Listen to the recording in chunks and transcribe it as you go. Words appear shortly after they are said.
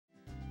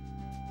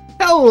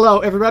Hello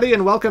everybody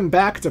and welcome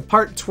back to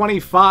part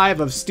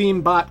 25 of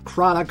Steambot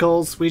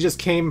Chronicles. We just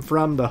came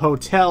from the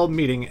hotel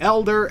meeting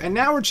Elder and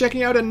now we're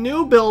checking out a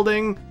new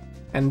building,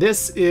 and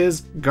this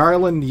is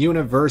Garland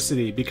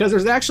University because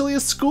there's actually a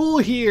school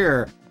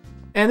here.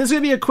 And this is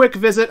going to be a quick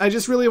visit. I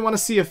just really want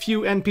to see a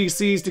few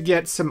NPCs to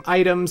get some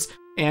items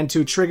and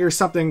to trigger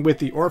something with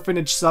the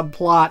orphanage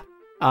subplot.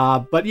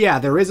 But yeah,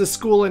 there is a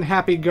school in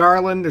Happy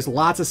Garland. There's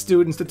lots of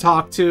students to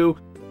talk to,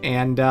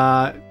 and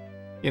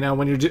you know,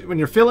 when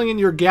you're filling in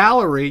your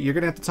gallery, you're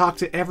gonna have to talk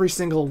to every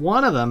single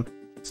one of them.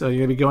 So you're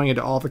gonna be going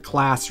into all the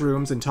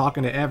classrooms and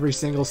talking to every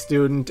single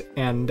student.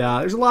 And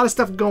there's a lot of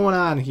stuff going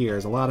on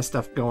here.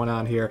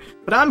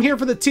 But I'm here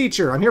for the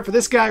teacher. I'm here for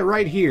this guy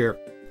right here.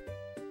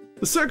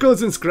 The circle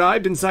is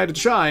inscribed inside a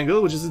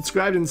triangle, which is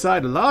inscribed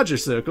inside a larger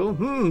circle.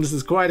 This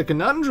is quite a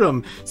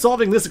conundrum.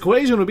 Solving this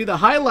equation would be the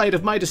highlight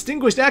of my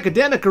distinguished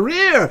academic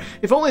career.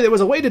 If only there was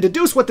a way to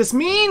deduce what this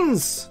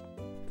means.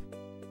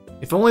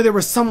 If only there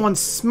was someone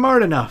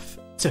smart enough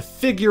to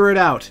figure it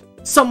out.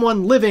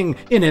 Someone living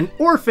in an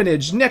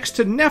orphanage next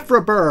to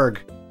Nephraburg.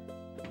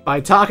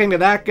 By talking to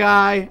that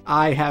guy,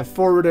 I have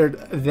forwarded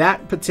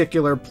that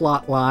particular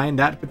plot line,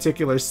 that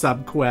particular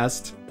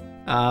subquest.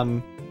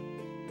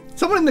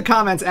 Someone in the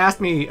comments asked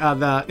me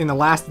in the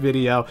last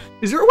video,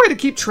 is there a way to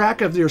keep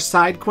track of your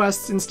side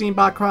quests in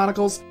Steambot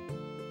Chronicles?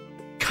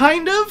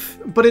 Kind of,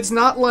 but it's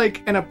not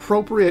like an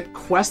appropriate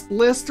quest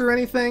list or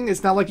anything.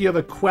 It's not like you have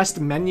a quest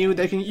menu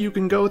that you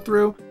can go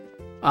through.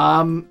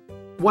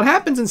 What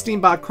happens in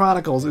Steambot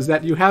Chronicles is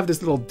that you have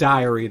this little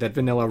diary that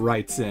Vanilla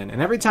writes in,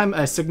 and every time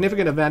a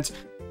significant event,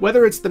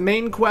 whether it's the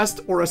main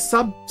quest or a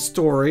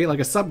sub-story, like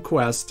a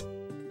sub-quest,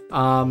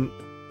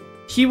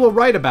 he will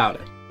write about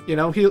it. You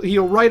know,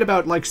 he'll write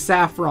about, like,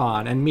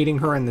 Saffron and meeting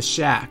her in the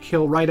shack.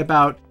 He'll write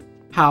about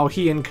how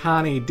he and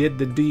Connie did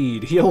the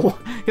deed. He'll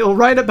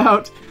write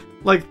about,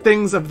 like,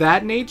 things of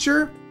that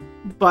nature,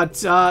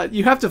 but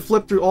you have to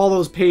flip through all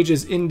those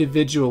pages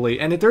individually,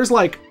 and if there's,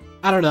 like,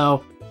 I don't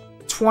know,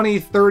 20,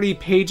 30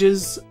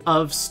 pages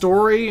of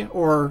story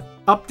or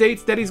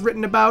updates that he's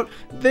written about,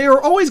 they're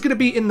always going to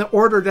be in the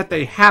order that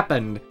they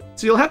happened.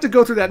 So you'll have to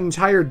go through that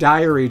entire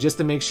diary just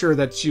to make sure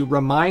that you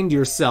remind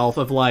yourself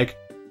of, like,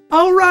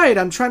 oh right,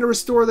 I'm trying to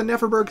restore the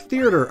Nephraburg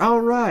Theater. Oh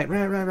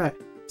right.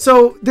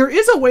 So there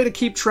is a way to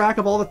keep track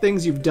of all the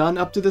things you've done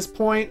up to this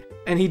point,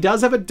 and he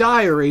does have a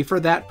diary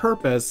for that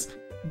purpose,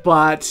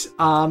 but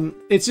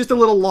it's just a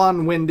little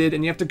long-winded,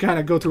 and you have to kind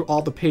of go through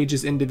all the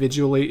pages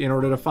individually in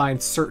order to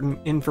find certain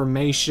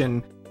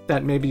information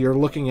that maybe you're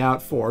looking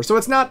out for. So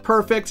it's not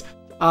perfect.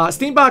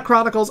 Steambot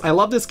Chronicles, I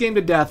love this game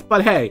to death,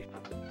 but hey,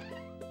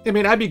 I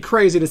mean, I'd be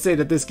crazy to say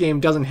that this game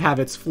doesn't have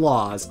its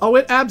flaws. Oh,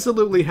 it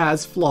absolutely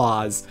has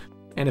flaws.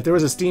 And if there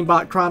was a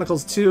Steambot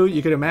Chronicles 2,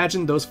 you could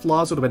imagine those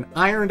flaws would have been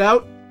ironed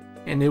out,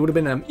 and it would have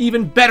been an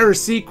even better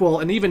sequel,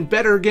 an even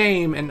better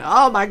game, and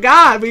oh my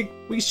god,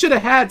 we should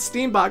have had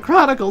Steambot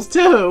Chronicles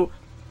 2!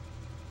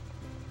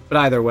 But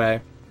either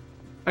way,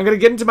 I'm going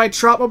to get into my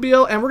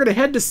Trotmobile, and we're going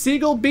to head to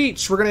Seagull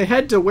Beach. We're going to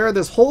head to where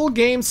this whole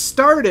game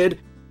started,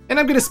 and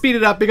I'm going to speed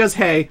it up because,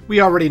 hey, we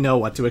already know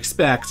what to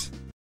expect.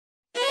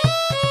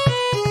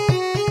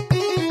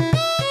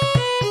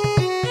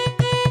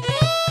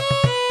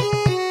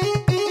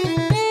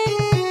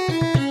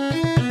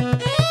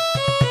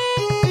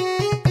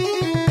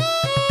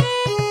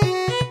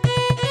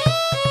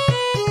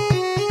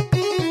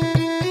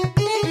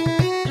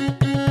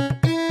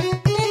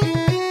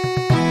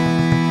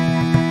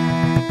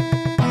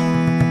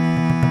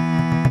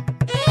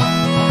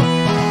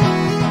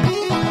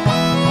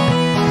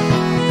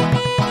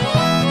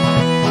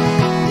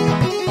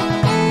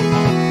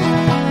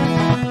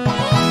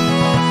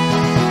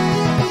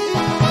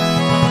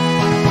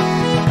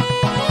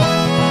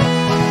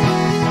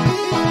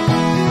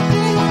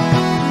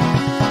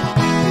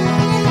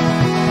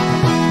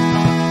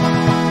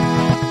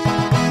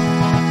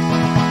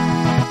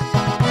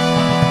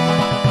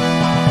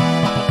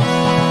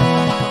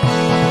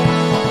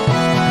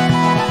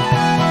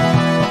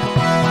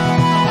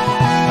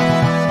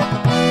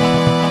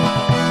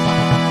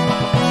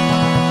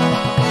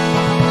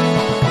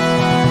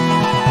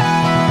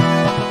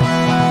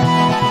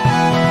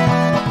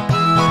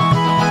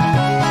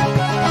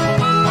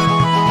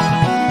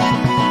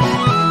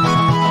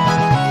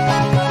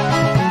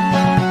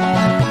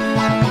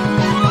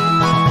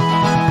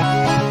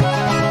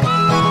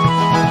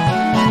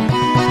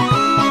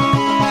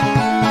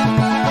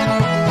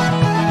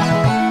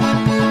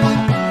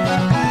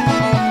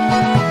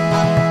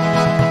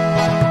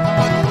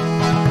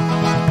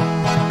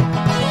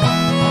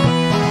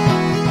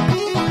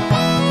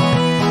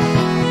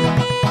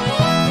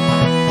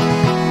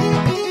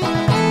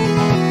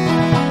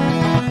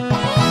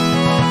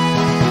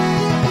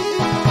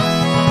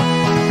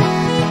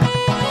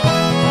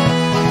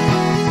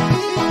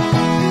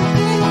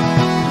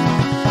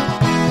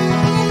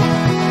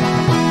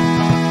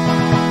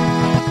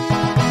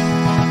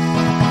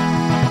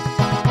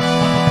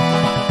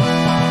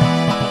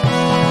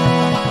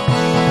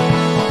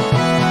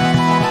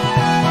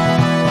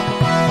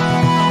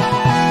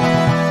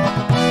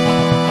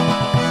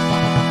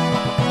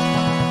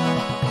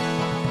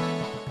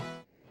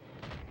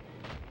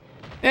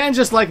 And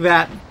just like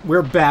that,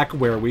 we're back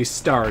where we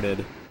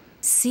started.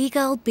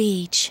 Seagull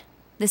Beach.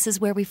 This is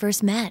where we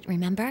first met,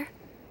 remember?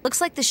 Looks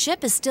like the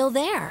ship is still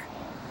there.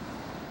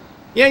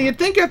 Yeah, you'd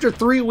think after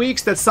 3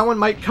 weeks that someone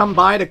might come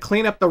by to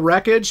clean up the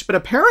wreckage, but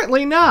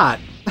apparently not.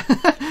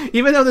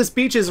 Even though this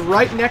beach is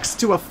right next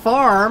to a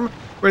farm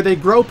where they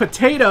grow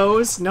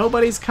potatoes,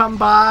 nobody's come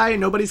by,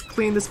 nobody's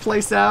cleaned this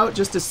place out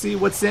just to see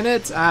what's in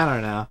it. I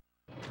don't know.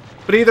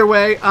 But either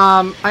way,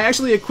 I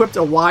actually equipped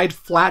a wide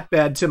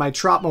flatbed to my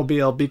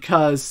Tropmobile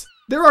because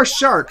there are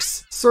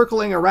sharks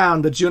circling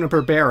around the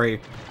juniper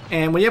berry.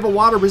 And when you have a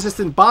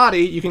water-resistant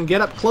body, you can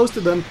get up close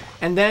to them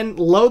and then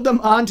load them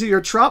onto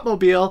your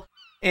Tropmobile.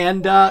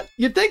 And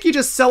you'd think you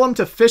just sell them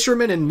to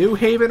fishermen in New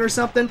Haven or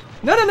something.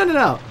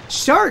 No.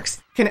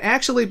 Sharks can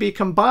actually be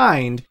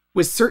combined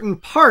with certain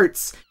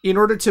parts in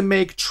order to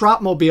make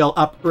Tropmobile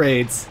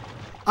upgrades.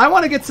 I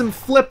want to get some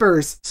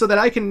flippers so that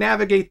I can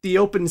navigate the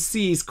open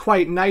seas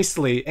quite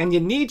nicely, and you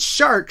need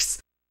sharks.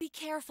 Be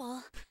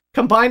careful.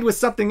 Combined with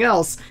something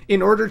else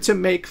in order to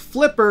make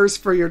flippers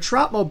for your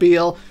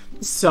Tropmobile.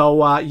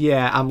 So,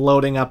 yeah, I'm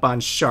loading up on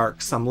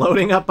sharks.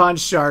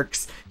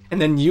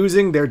 And then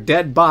using their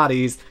dead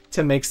bodies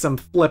to make some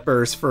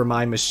flippers for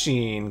my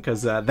machine,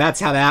 because that's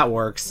how that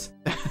works.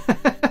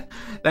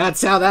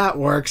 That's how that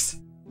works.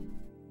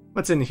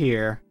 What's in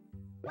here?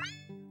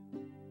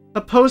 A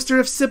poster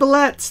of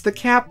Steambot, the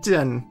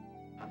captain.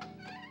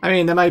 I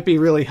mean, that might be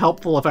really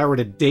helpful if I were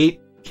to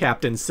date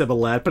Captain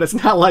Steambot, but it's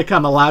not like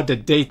I'm allowed to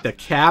date the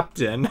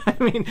captain. I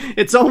mean,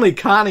 it's only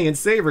Connie and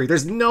Savory.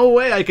 There's no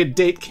way I could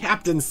date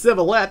Captain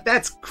Steambot.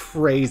 That's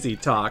crazy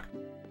talk.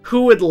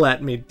 Who would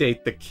let me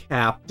date the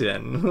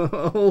captain?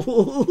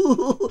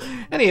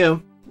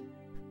 Anywho,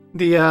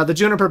 the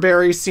juniper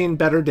berry's seen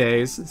better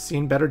days. This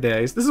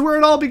is where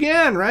it all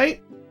began,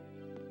 right?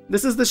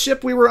 This is the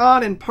ship we were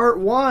on in part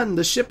 1,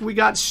 the ship we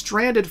got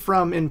stranded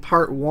from in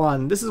part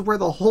 1. This is where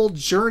the whole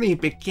journey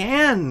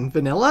began,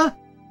 Vanilla.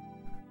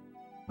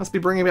 Must be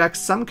bringing back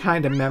some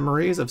kind of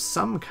memories of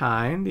some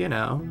kind, you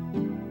know.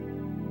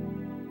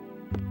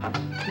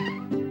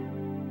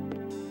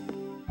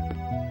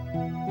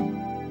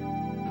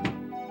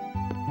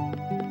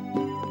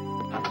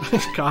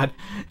 God.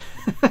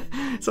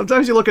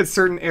 Sometimes you look at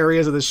certain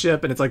areas of the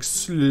ship and it's like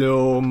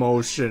slow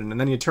motion, and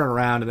then you turn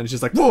around and then it's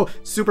just like, whoa,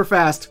 super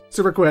fast,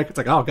 super quick. It's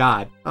like, oh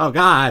God, oh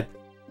God.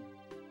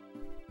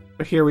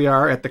 But here we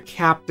are at the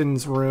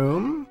captain's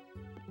room.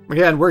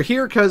 Again, we're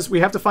here because we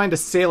have to find a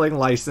sailing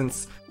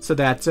license so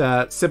that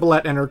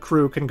Steambot and her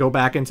crew can go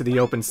back into the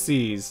open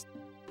seas.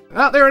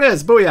 Oh, there it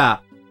is, booyah.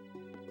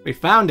 We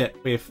found it,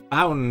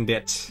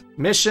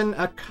 Mission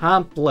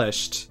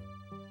accomplished.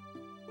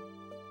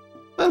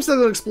 I'm still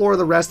going to explore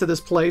the rest of this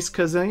place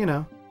because, you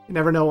know, you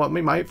never know what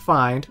we might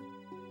find.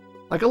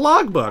 Like a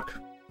logbook.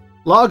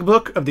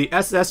 Logbook of the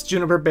SS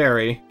Juniper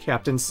Berry,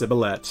 Captain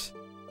Steambot.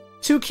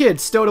 2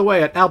 kids stowed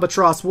away at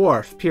Albatross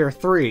Wharf, Pier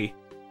 3.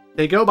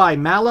 They go by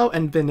Mallow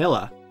and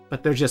Vanilla,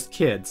 but they're just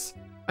kids.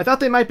 I thought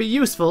they might be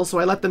useful, so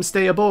I let them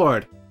stay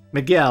aboard.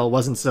 Miguel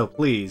wasn't so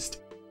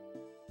pleased.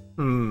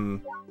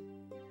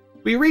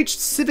 We reached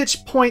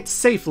Civich Point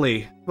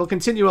safely. We'll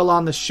continue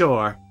along the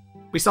shore.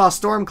 We saw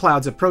storm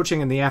clouds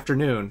approaching in the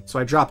afternoon, so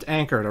I dropped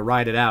anchor to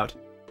ride it out.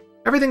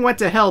 Everything went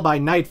to hell by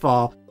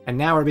nightfall, and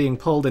now we're being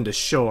pulled into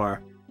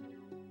shore.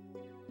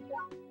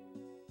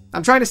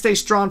 I'm trying to stay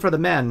strong for the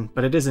men,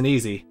 but it isn't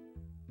easy.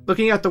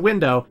 Looking out the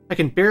window, I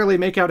can barely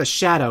make out a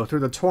shadow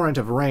through the torrent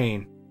of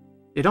rain.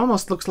 It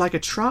almost looks like a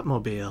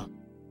Tropmobile.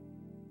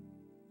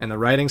 And the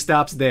writing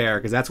stops there,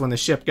 because that's when the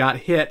ship got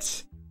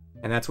hit,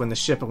 and that's when the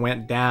ship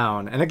went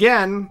down. And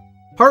again,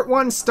 part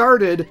 1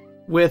 started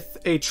with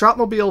a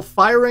Tropmobile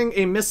firing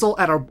a missile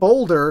at a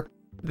boulder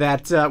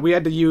that we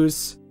had to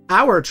use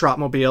our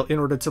Tropmobile in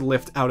order to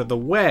lift out of the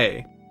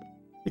way.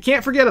 You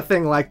can't forget a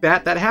thing like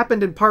that. That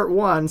happened in part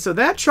 1, so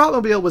that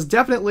Tropmobile was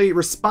definitely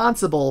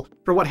responsible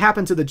for what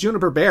happened to the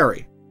Juniper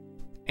Berry.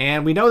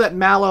 And we know that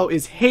Mallow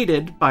is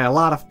hated by a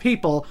lot of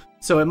people,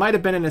 so it might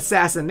have been an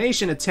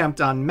assassination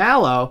attempt on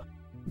Mallow,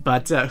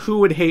 but who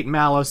would hate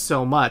Mallow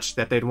so much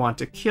that they'd want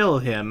to kill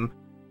him,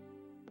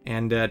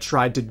 and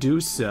tried to do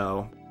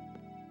so.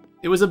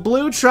 It was a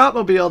blue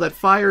Tropmobile that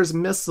fires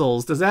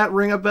missiles. Does that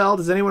ring a bell?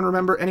 Does anyone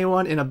remember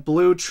anyone in a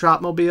blue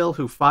Tropmobile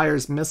who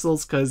fires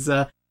missiles? Because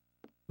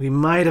we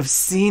might have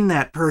seen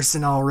that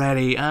person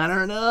already. I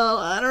don't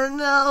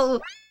know.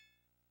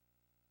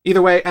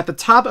 Either way, at the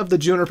top of the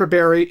Juniper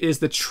Berry is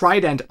the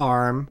Trident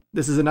arm.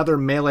 This is another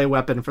melee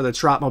weapon for the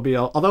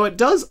Tropmobile, although it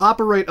does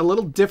operate a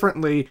little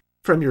differently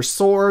from your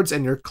swords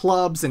and your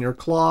clubs and your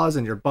claws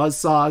and your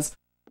buzzsaws.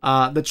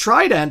 The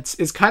Trident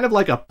is kind of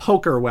like a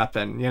poker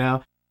weapon, you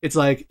know? It's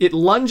like, it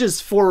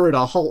lunges forward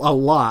a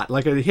lot,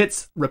 like it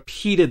hits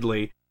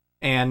repeatedly,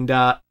 and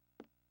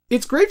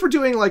it's great for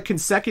doing like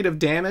consecutive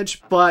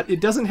damage, but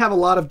it doesn't have a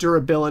lot of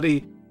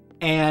durability,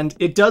 and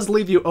it does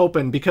leave you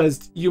open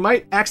because you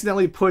might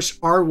accidentally push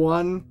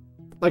R1,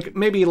 like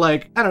maybe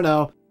like, I don't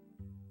know,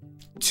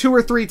 2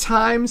 or 3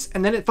 times,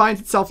 and then it finds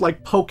itself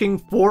like poking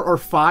 4 or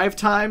 5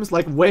 times,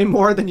 like way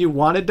more than you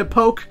wanted to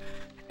poke.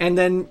 and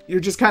then you're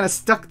just kind of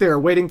stuck there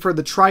waiting for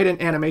the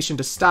trident animation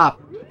to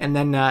stop, and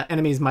then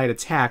enemies might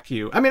attack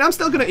you. I mean, I'm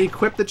still going to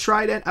equip the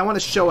trident. I want to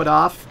show it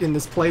off in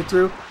this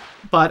playthrough,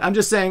 but I'm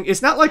just saying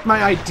it's not like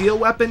my ideal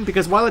weapon,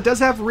 because while it does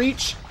have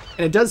reach,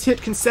 and it does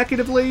hit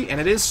consecutively,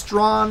 and it is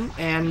strong,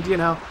 and, you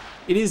know,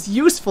 it is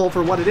useful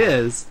for what it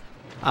is,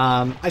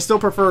 I still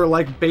prefer,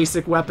 like,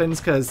 basic weapons,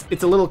 because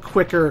it's a little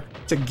quicker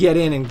to get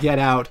in and get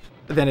out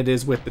than it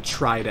is with the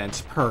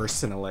trident,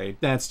 personally.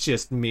 That's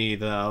just me,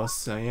 though,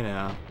 so, you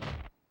know.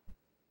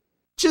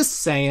 Just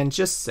saying,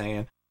 just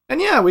saying. And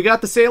yeah, we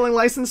got the sailing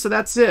license, so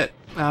that's it.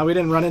 We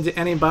didn't run into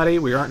anybody.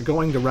 We aren't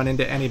going to run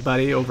into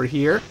anybody over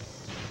here.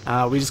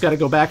 We just got to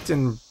go back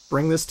and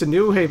bring this to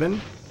New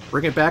Haven,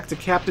 bring it back to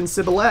Captain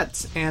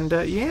Sybilette, and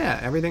yeah,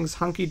 everything's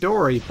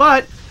hunky-dory.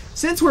 But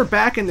since we're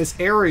back in this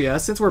area,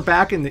 since we're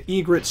back in the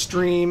Egret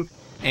Stream,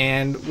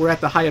 and we're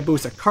at the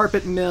Hayabusa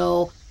Carpet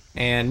Mill,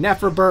 and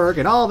Neferberg,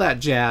 and all that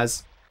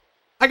jazz,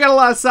 I got a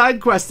lot of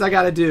side quests I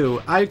gotta do.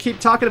 I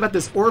keep talking about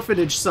this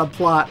orphanage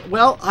subplot.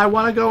 Well, I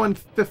want to go and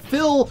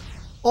fulfill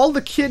all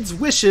the kids'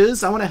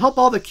 wishes. I want to help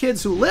all the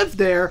kids who live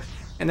there,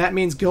 and that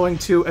means going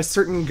to a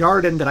certain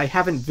garden that I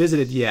haven't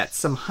visited yet.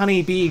 Some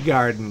honeybee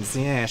gardens.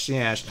 Yes,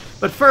 yes.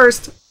 But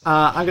first,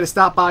 I'm going to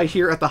stop by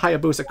here at the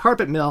Hayabusa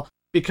Carpet Mill,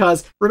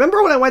 because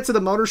remember when I went to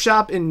the motor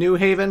shop in New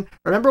Haven?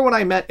 Remember when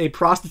I met a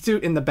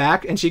prostitute in the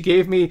back and she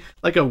gave me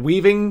like a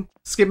weaving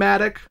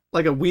schematic,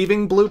 like a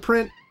weaving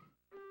blueprint?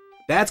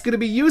 That's going to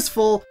be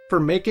useful for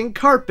making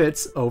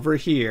carpets over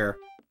here.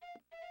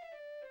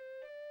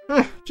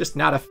 Just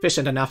not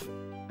efficient enough.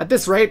 At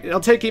this rate,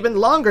 it'll take even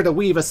longer to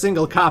weave a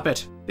single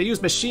carpet. They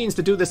use machines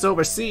to do this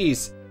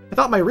overseas. I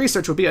thought my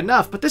research would be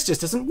enough, but this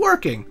just isn't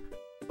working.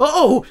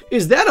 Oh,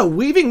 is that a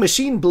weaving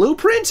machine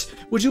blueprint?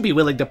 Would you be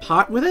willing to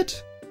part with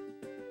it?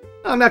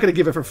 I'm not going to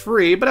give it for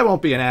free, but I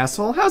won't be an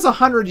asshole. How's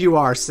 100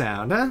 UR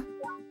sound, huh?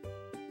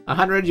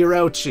 100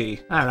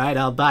 Eurochi. Alright,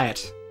 I'll buy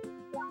it.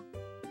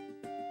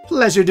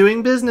 Pleasure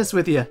doing business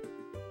with you.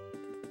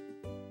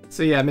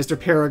 So yeah, Mr.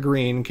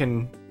 Peregrine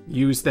can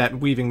use that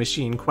weaving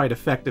machine quite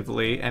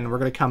effectively, and we're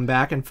going to come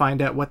back and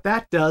find out what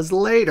that does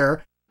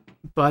later.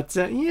 But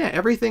yeah,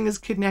 everything is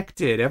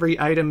connected. Every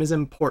item is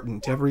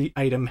important. Every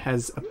item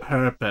has a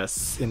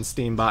purpose in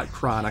Steambot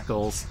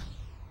Chronicles.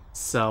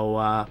 So,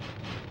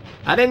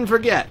 I didn't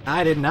forget.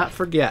 I did not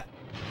forget.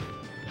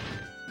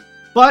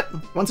 But,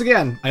 once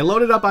again, I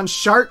loaded up on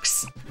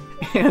sharks,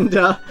 and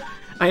I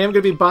am going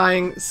to be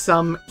buying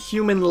some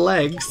human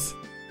legs,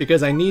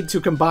 because I need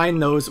to combine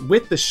those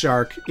with the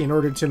shark in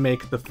order to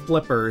make the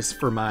flippers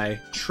for my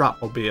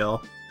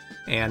Trotmobile.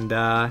 And,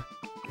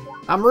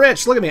 I'm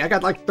rich! Look at me, I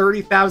got like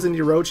 30,000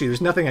 Eurochi, there's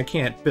nothing I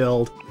can't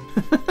build.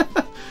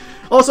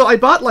 Also, I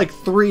bought like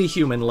 3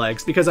 human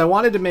legs, because I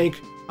wanted to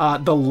make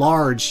the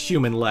large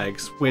human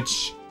legs,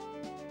 which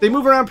they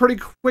move around pretty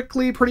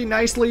quickly, pretty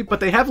nicely, but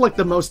they have like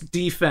the most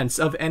defense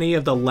of any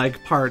of the leg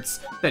parts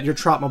that your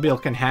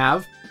Trotmobile can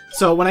have.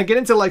 So when I get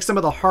into like some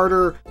of the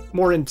harder,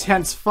 more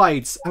intense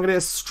fights, I'm going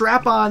to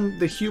strap on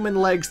the human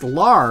legs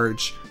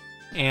large,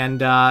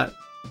 and I'll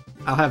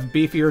have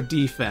beefier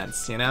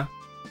defense, you know?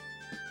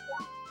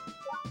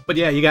 But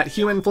yeah, you got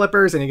human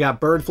flippers and you got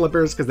bird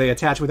flippers because they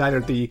attach with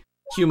either the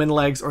human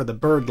legs or the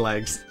bird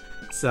legs.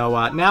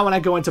 So now when I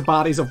go into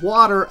bodies of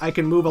water, I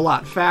can move a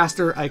lot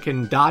faster, I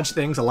can dodge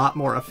things a lot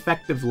more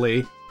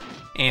effectively,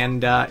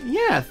 and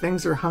yeah,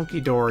 things are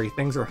hunky-dory,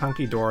 things are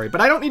hunky-dory.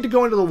 But I don't need to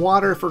go into the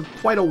water for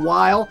quite a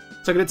while,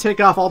 so I'm going to take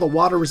off all the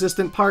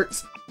water-resistant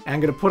parts, and I'm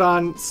going to put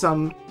on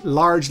some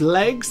large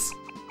legs,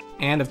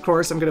 and of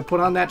course I'm going to put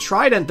on that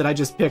trident that I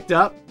just picked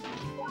up.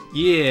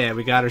 Yeah,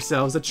 we got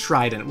ourselves a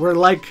trident. We're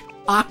like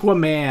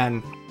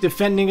Aquaman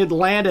defending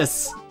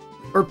Atlantis.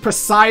 Or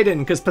Poseidon,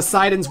 because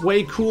Poseidon's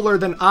way cooler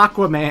than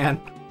Aquaman.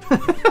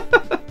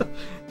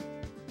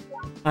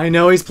 I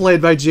know he's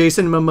played by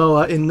Jason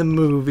Momoa in the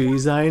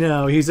movies. I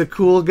know, he's a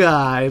cool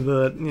guy,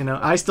 but, you know,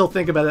 I still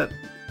think about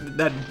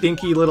that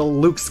dinky little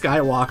Luke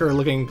Skywalker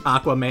looking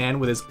Aquaman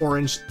with his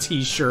orange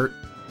t-shirt.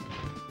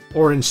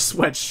 Orange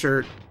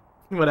sweatshirt.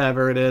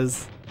 Whatever it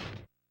is.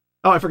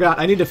 Oh, I forgot.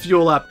 I need to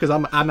fuel up, because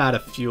I'm out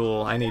of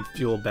fuel. I need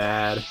fuel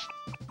bad.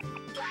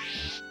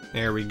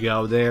 There we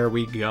go, there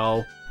we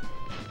go.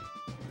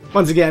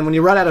 Once again, when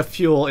you run out of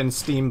fuel in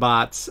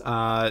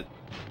Steambot,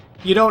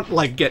 you don't,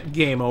 like, get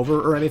game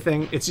over or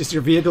anything. It's just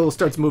your vehicle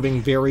starts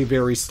moving very,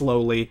 very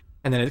slowly,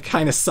 and then it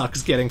kind of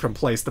sucks getting from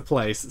place to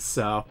place,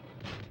 so...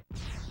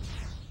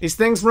 These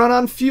things run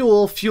on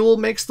fuel. Fuel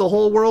makes the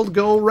whole world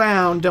go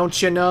round, don't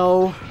you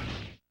know?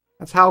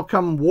 That's how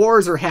come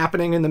wars are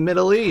happening in the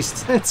Middle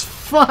East. It's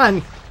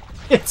fun!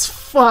 It's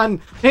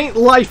fun! Ain't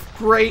life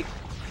great?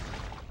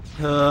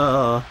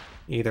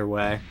 Either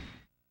way.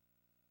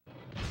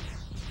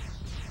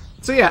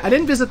 So yeah, I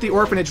didn't visit the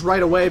orphanage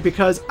right away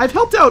because I've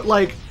helped out,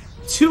 like,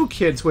 2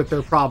 kids with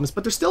their problems,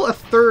 but there's still a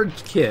 3rd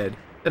kid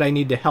that I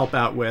need to help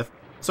out with.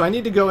 So I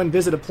need to go and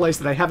visit a place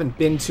that I haven't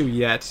been to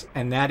yet,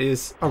 and that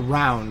is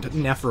around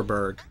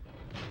Neferberg.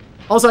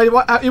 Also,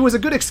 it was a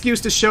good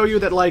excuse to show you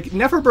that, like,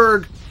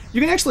 Neferberg,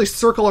 you can actually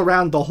circle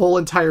around the whole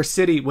entire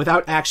city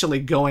without actually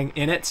going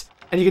in it.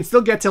 and you can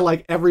still get to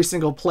like every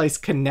single place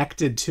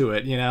connected to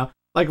it, you know?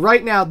 Like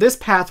right now, this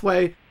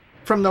pathway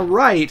from the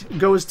right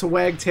goes to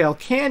Wagtail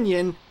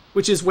Canyon,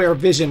 which is where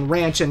Vision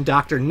Ranch and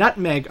Dr.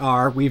 Nutmeg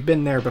are. We've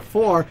been there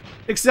before.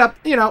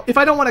 Except, you know, if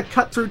I don't want to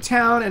cut through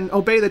town and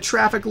obey the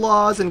traffic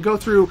laws and go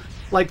through,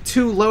 like,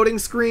 2 loading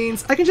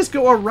screens, I can just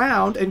go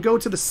around and go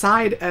to the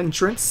side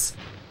entrance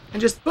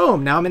and just,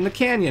 boom, now I'm in the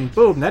canyon.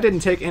 Boom, that didn't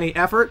take any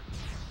effort.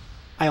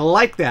 I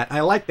like that. I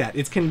like that.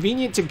 It's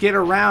convenient to get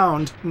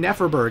around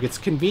Neferberg. It's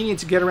convenient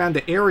to get around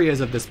the areas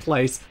of this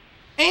place.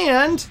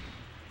 And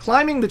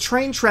climbing the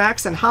train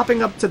tracks and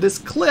hopping up to this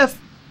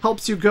cliff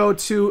helps you go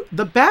to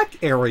the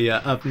back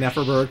area of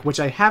Neferberg, which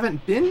I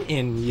haven't been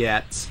in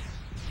yet.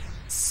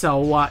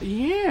 So,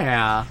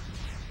 yeah.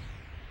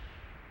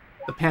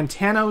 The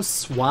Pantano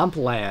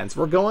Swamplands.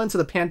 We're going to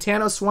the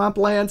Pantano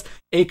Swamplands,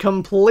 a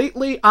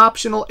completely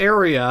optional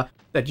area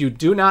that you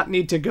do not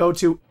need to go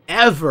to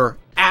ever,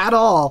 at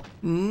all,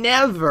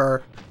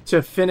 never,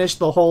 to finish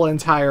the whole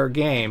entire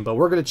game. But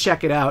we're going to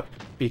check it out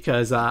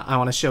because I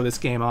want to show this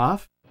game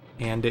off.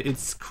 And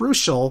it's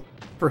crucial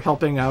for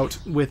helping out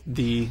with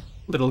the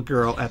little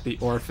girl at the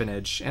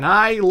orphanage. And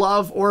I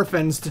love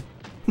orphans.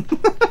 I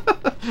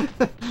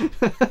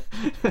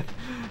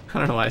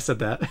don't know why I said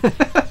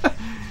that.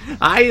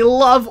 I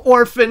love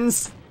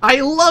orphans. I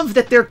love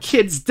that their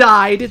kids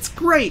died. It's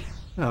great.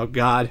 Oh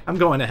god, I'm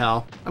going to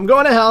hell. I'm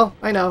going to hell.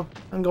 I know.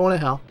 I'm going to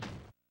hell.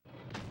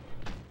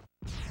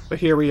 But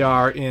here we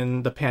are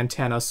in the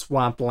Pantano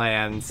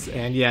Swamplands.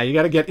 And yeah, you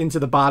got to get into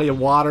the body of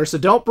water. So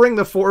don't bring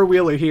the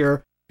 4-wheeler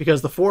here,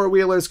 because the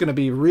 4-wheeler is going to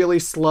be really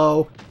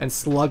slow and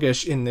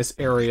sluggish in this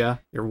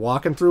area. You're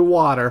walking through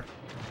water.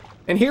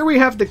 And here we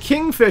have the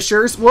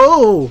Kingfishers.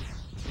 Whoa!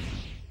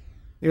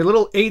 Your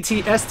little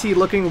AT-ST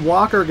looking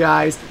walker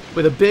guys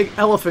with a big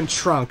elephant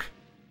trunk.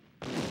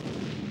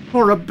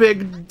 Or a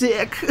big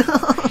dick.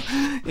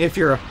 If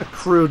you're a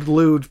crude,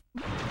 lewd,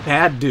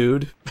 bad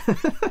dude.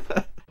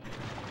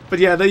 But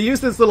yeah, they use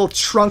this little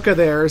trunk of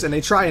theirs and they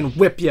try and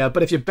whip you,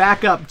 but if you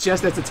back up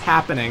just as it's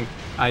happening,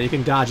 you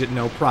can dodge it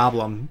no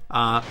problem.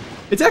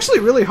 It's actually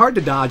really hard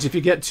to dodge if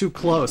you get too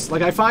close.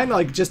 Like, I find,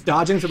 like, just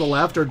dodging to the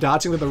left or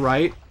dodging to the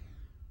right,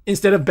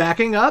 instead of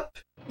backing up,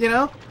 you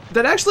know,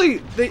 that actually,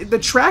 the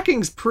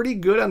tracking's pretty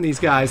good on these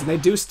guys, and they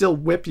do still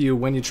whip you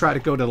when you try to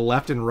go to the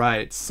left and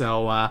right,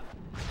 so,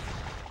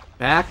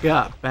 back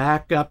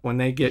up when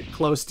they get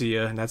close to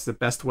you, and that's the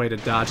best way to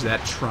dodge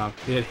that trunk.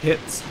 It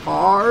hits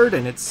hard,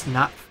 and it's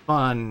not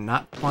fun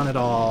at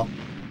all.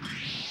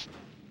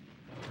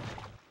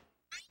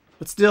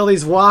 But still,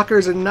 these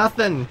walkers are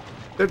nothing.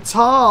 They're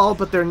tall,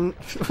 but they're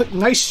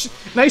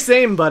nice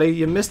aim, buddy.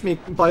 You missed me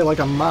by like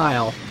a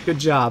mile. Good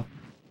job.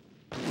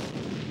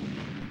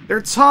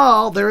 They're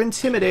tall, they're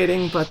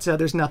intimidating, but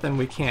there's nothing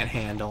we can't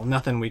handle.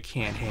 Nothing we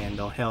can't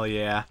handle. Hell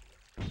yeah.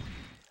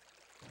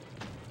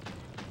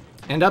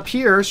 And up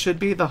here should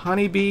be the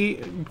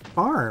honeybee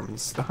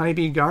farms, the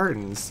honeybee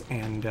gardens,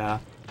 and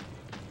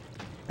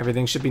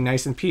everything should be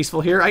nice and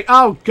peaceful here.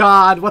 Oh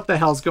god, what the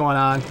hell's going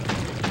on?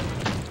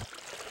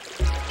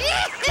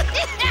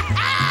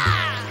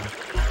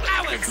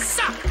 Flowers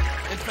suck,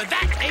 and for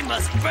that they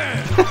must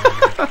burn.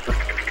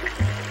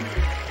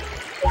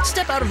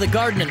 Step out of the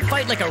garden and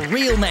fight like a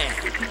real man.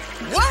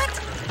 What?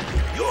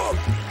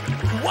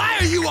 Why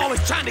are you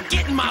always trying to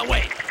get in my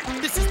way?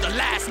 This is the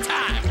last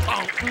time,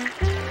 punk.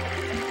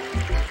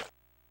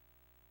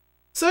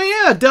 So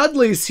yeah,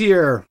 Dudley's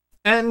here.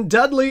 And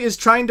Dudley is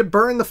trying to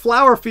burn the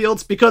flower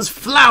fields because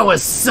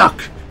flowers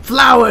suck!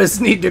 Flowers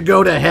need to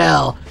go to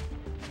hell!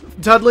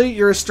 Dudley,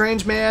 you're a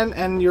strange man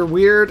and you're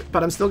weird,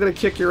 but I'm still gonna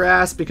kick your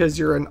ass because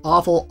you're an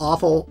awful,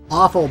 awful,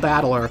 awful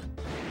battler.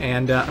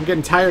 And I'm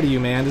getting tired of you,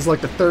 man. This is like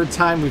the 3rd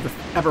time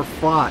we've ever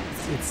fought.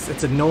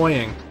 It's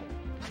annoying.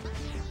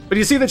 But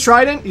you see the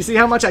trident? You see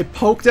how much I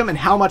poked him and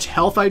how much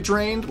health I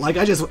drained? Like,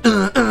 I just...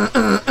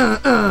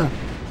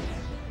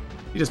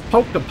 You just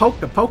poke, and poke,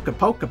 and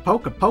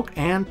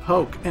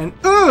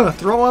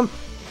throw him.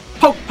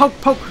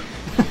 Poke.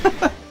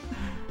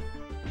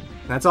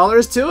 That's all there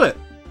is to it.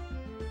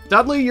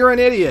 Dudley, you're an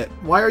idiot.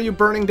 Why are you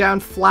burning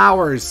down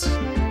flowers?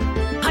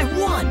 I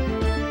won!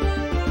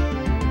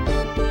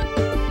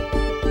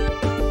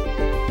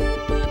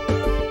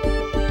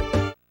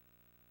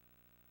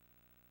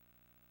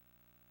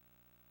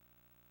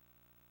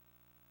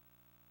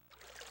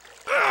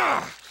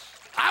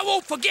 I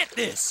won't forget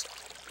this.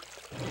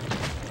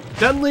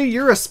 Dudley,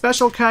 you're a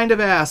special kind of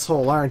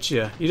asshole, aren't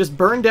you? You just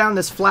burned down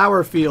this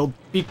flower field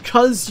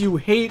because you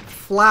hate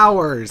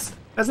flowers.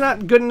 That's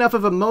not good enough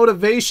of a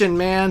motivation,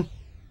 man.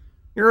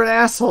 You're an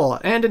asshole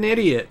and an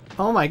idiot.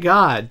 Oh my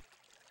god.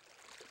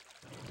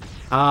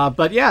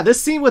 But yeah,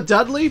 this scene with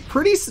Dudley,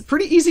 pretty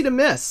easy to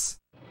miss.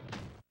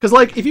 Because,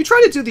 like, if you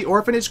try to do the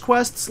orphanage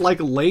quests, like,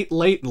 late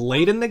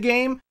in the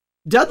game,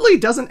 Dudley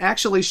doesn't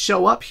actually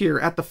show up here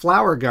at the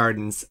flower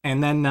gardens,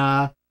 and then,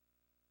 yeah,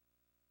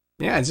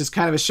 it's just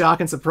kind of a shock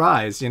and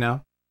surprise, you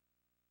know?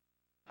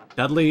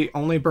 Dudley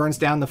only burns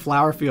down the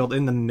flower field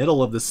in the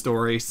middle of the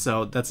story,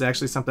 so that's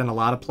actually something a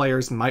lot of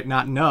players might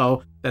not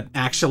know that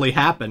actually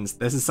happens.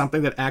 This is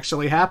something that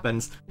actually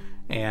happens,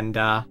 and,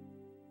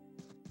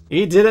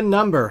 He did a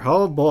number.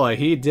 Oh boy,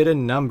 he did a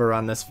number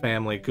on this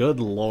family. Good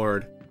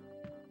lord.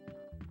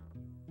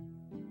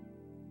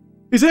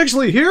 He's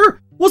actually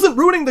here? Wasn't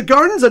ruining the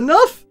gardens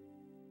enough?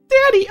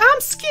 Daddy,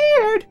 I'm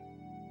scared.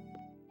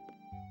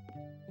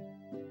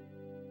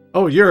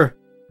 Oh, you're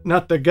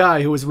not the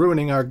guy who was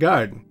ruining our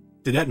garden.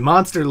 Did that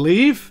monster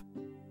leave?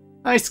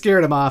 I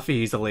scared him off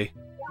easily.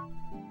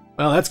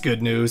 Well, that's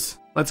good news.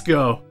 Let's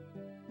go.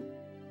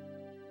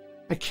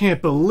 I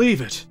can't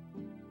believe it.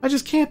 I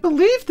just can't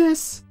believe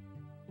this.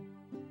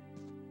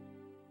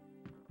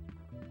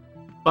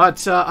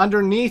 But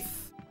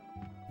underneath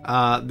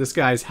this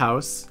guy's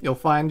house, you'll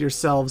find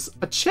yourselves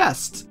a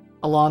chest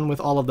along with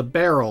all of the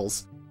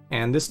barrels.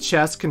 And this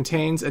chest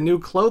contains a new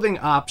clothing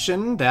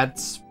option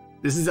that's...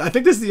 I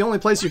think this is the only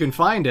place you can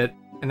find it,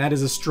 and that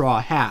is a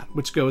straw hat,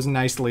 which goes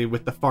nicely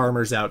with the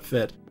farmer's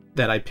outfit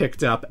that I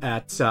picked up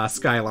at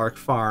Skylark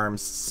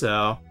Farms,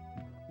 so...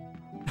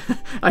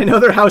 I know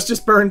their house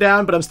just burned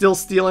down, but I'm still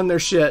stealing their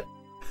shit.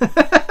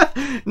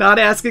 Not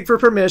asking for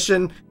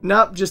permission.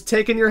 Nope, just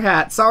taking your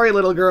hat. Sorry,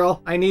 little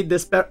girl. I need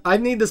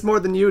this more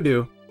than you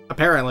do,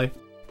 apparently.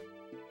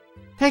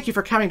 Thank you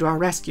for coming to our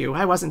rescue.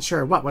 I wasn't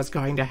sure what was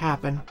going to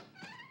happen.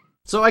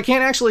 So I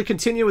can't actually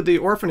continue with the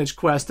orphanage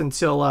quest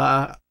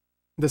until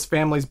this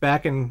family's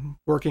back in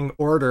working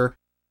order.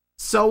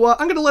 So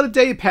I'm gonna let a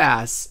day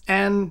pass,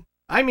 and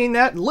I mean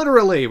that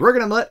literally. We're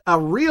gonna let a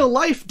real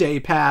life day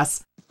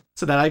pass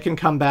so that I can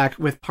come back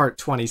with part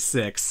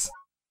 26.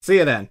 See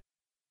you then.